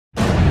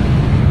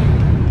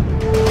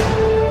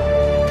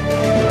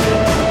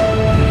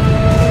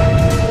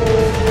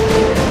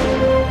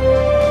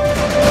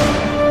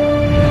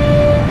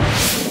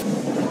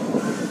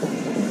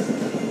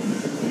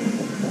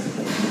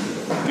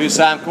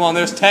Sam. Come on,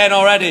 there's 10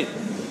 already.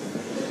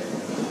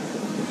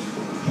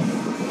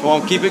 Come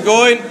on, keep it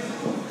going.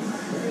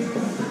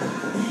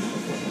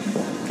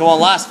 Come on,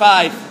 last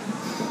 5.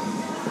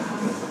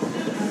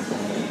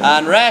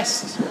 And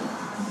rest.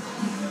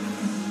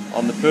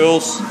 On the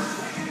pulls.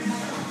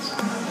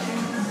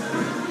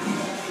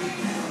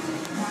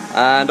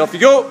 And off you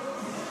go.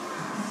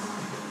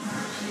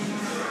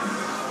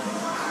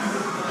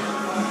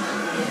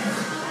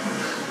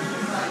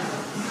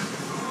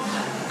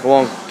 Come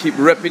on, keep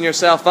ripping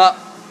yourself up.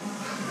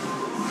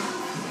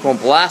 Come on,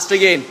 blast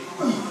again.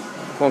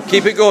 Come on,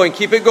 keep it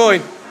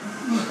going,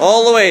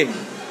 all the way.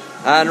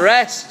 And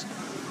rest.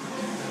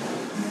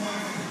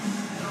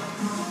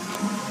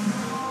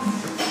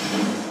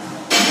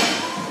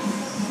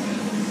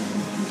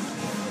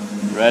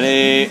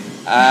 Ready,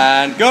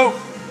 and go.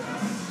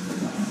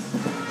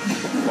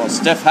 Come on,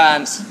 stiff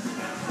hands.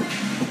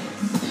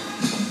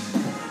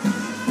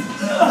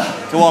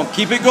 Come on,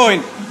 keep it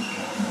going.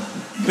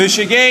 Push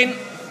again.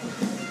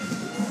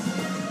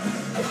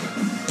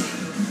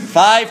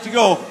 5 to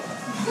go.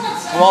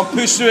 Come on,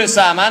 push through it,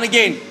 Sam, and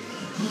again.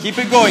 Keep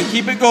it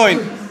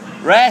going.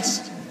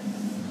 Rest.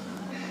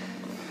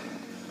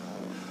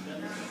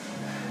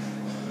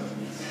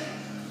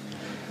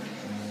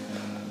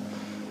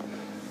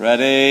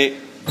 Ready.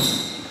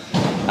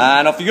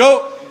 And off you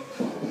go.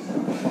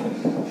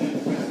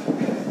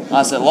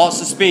 That's it, lots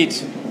of speed.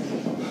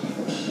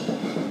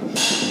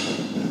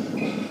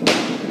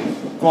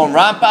 Come on,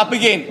 ramp it up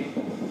again.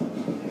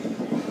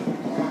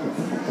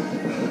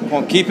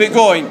 Come on, keep it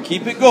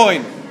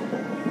going.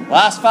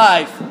 Last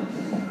 5.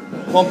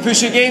 Come on,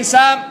 push again,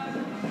 Sam.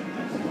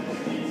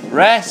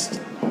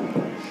 Rest.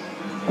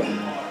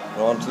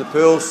 Go on to the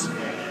pulls.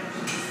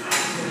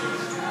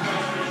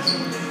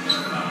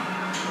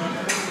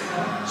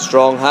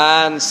 Strong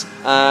hands,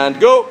 and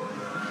go.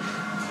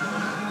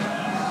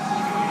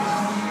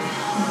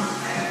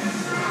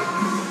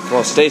 Come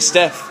on, stay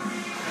stiff.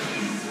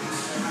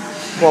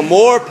 Come on,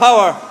 more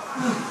power.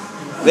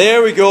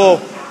 There we go.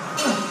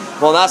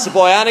 Come on, that's the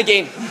boy, and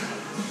again.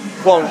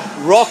 Come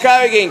on, rock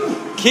out again.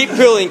 Keep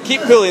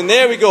pulling.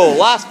 There we go.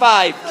 Last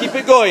 5. Keep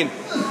it going.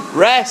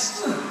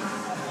 Rest.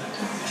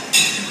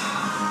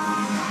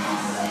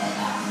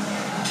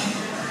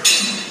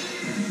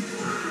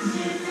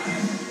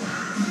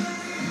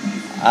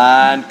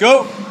 And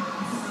go.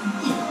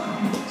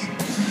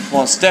 Come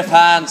on, stiff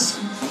hands.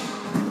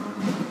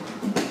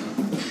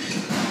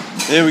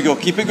 There we go.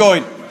 Keep it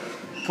going.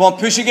 Come on,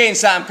 push again,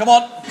 Sam. Come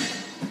on.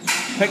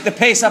 Pick the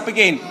pace up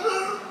again.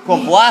 Come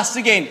on, blast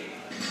again.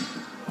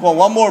 Come on,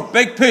 one more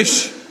big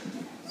push.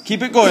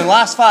 Keep it going.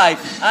 Last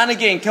 5. And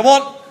again. Come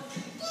on.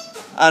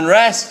 And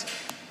rest.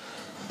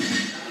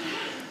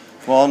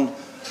 Come on.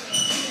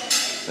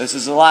 This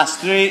is the last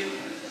 3.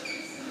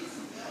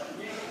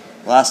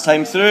 Last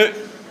time through.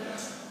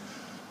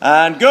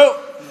 And go.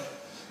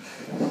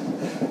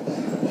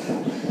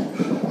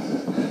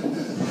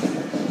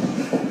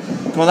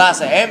 Come on,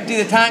 that's it. Empty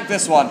the tank,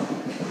 this one.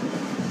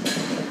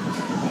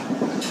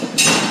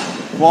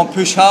 Come on,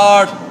 push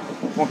hard.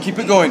 Come on, keep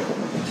it going.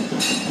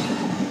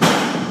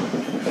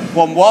 Come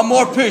on, one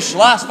more push.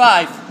 Last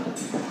 5.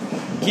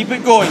 Keep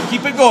it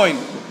going.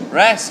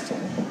 Rest.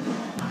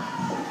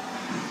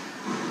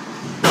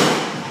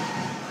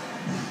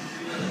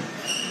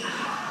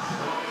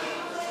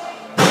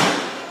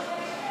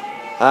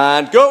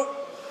 And go.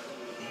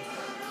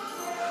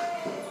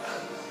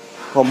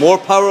 Come on, more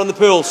power on the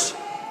pulls.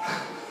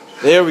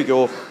 There we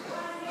go.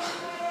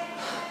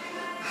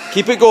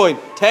 Keep it going.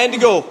 10 to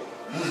go.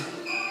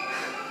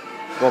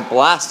 Come on,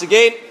 blast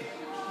again.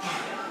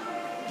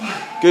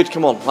 Good,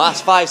 come on.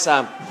 Last 5,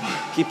 Sam.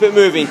 Keep it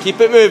moving.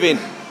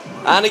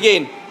 And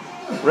again.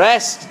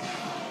 Rest.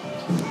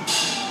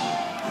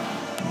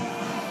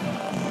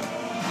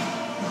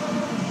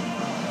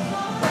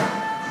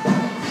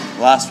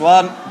 Last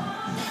one.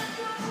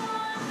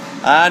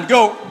 And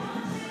go.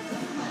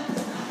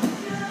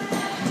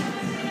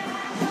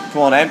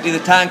 Come on, empty the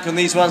tank on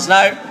these ones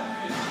now.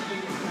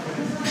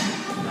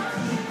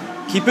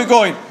 Keep it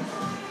going.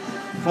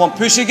 Come on,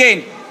 push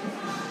again.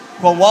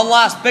 Come on, one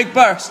last big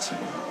burst.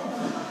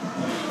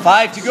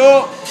 5 to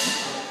go.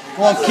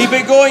 Come on, keep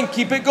it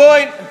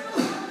going.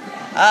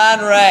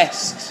 And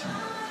rest.